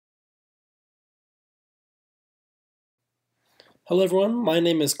Hello everyone, my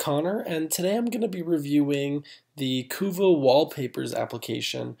name is Connor and today I'm going to be reviewing the Kuvva Wallpapers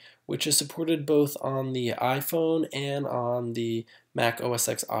application, which is supported both on the iPhone and on the Mac OS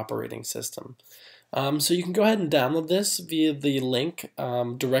X operating system. So you can go ahead and download this via the link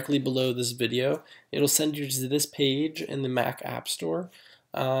directly below this video. It'll send you to this page in the Mac App Store.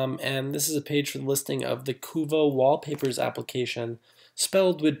 And this is a page for the listing of the Kuvva Wallpapers application,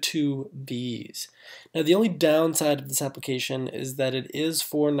 spelled with two V's. Now the only downside of this application is that it is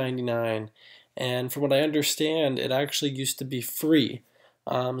 $4.99, and from what I understand it actually used to be free.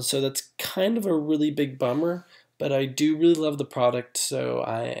 So that's kind of a really big bummer, but I do really love the product, so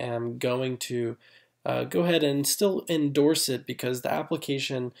I am going to go ahead and still endorse it because the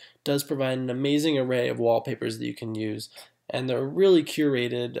application does provide an amazing array of wallpapers that you can use, and they're really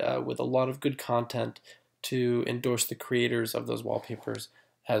curated with a lot of good content to endorse the creators of those wallpapers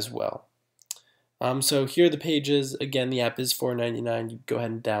as well. So here are the pages. Again, the app is $4.99. You go ahead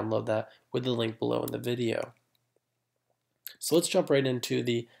and download that with the link below in the video. So let's jump right into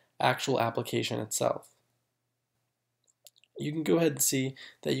the actual application itself. You can go ahead and see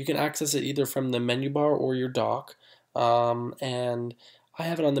that you can access it either from the menu bar or your dock. And I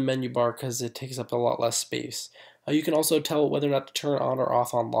have it on the menu bar because it takes up a lot less space. You can also tell whether or not to turn on or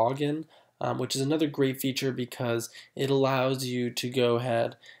off on login, which is another great feature because it allows you to go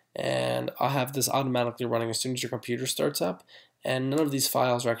ahead and I'll have this automatically running as soon as your computer starts up, and none of these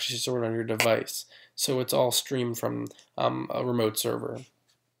files are actually stored on your device, so it's all streamed from a remote server.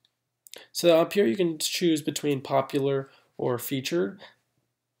 So up here you can choose between popular or featured,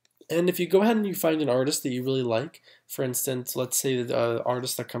 and if you go ahead and you find an artist that you really like, for instance, let's say the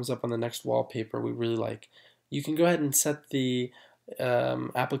artist that comes up on the next wallpaper we really like, you can go ahead and set the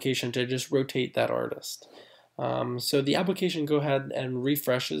application to just rotate that artist. So the application go ahead and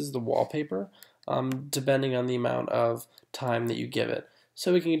refreshes the wallpaper depending on the amount of time that you give it.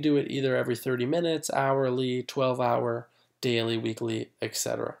 So we can do it either every 30 minutes, hourly, 12-hour, daily, weekly,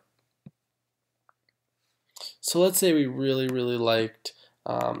 etc. So let's say we really liked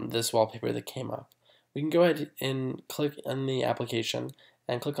this wallpaper that came up. We can go ahead and click on the application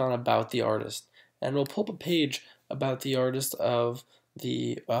and click on About the Artist, and it'll pull up a page about the artist of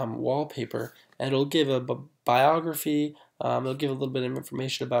the wallpaper, and it'll give a biography, it'll give a little bit of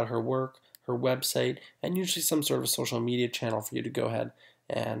information about her work, her website, and usually some sort of social media channel for you to go ahead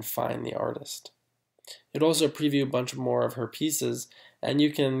and find the artist. It'll also preview a bunch more of her pieces, and you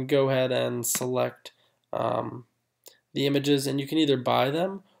can go ahead and select the images, and you can either buy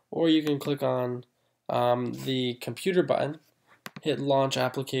them or you can click on the computer button, hit launch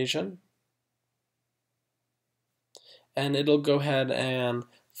application, and it'll go ahead and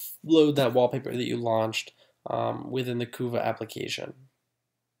load that wallpaper that you launched within the Kuvva application.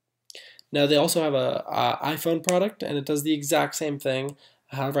 Now they also have a iPhone product, and it does the exact same thing.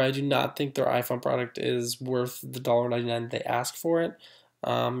 However, I do not think their iPhone product is worth the $1.99 they ask for it.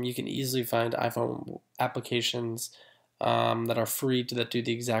 You can easily find iPhone applications that are free that do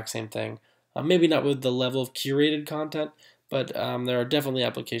the exact same thing. Maybe not with the level of curated content, but there are definitely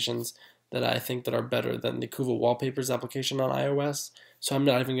applications that I think that are better than the Kuvva Wallpapers application on iOS, so I'm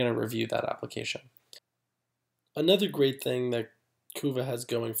not even going to review that application. Another great thing that Kuvva has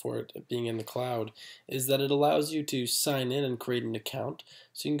going for it, being in the cloud, is that it allows you to sign in and create an account.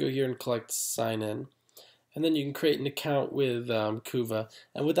 So you can go here and click sign in, and then you can create an account with Kuvva,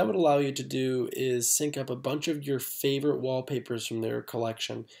 and what that would allow you to do is sync up a bunch of your favorite wallpapers from their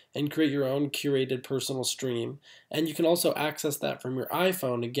collection and create your own curated personal stream, and you can also access that from your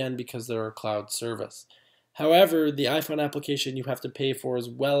iPhone, again because they're a cloud service. However, the iPhone application you have to pay for as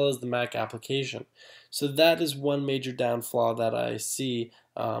well as the Mac application, so that is one major downfall that I see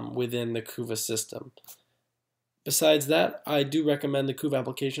within the Kuvva system. Besides that, I do recommend the Kuvva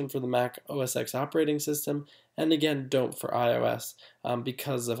application for the Mac OS X operating system, and again, don't for iOS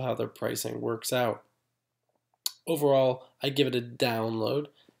because of how their pricing works out. Overall, I give it a download,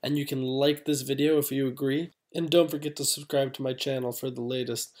 and you can like this video if you agree, and don't forget to subscribe to my channel for the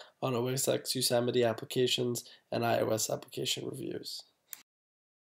latest on OS X Yosemite applications and iOS application reviews.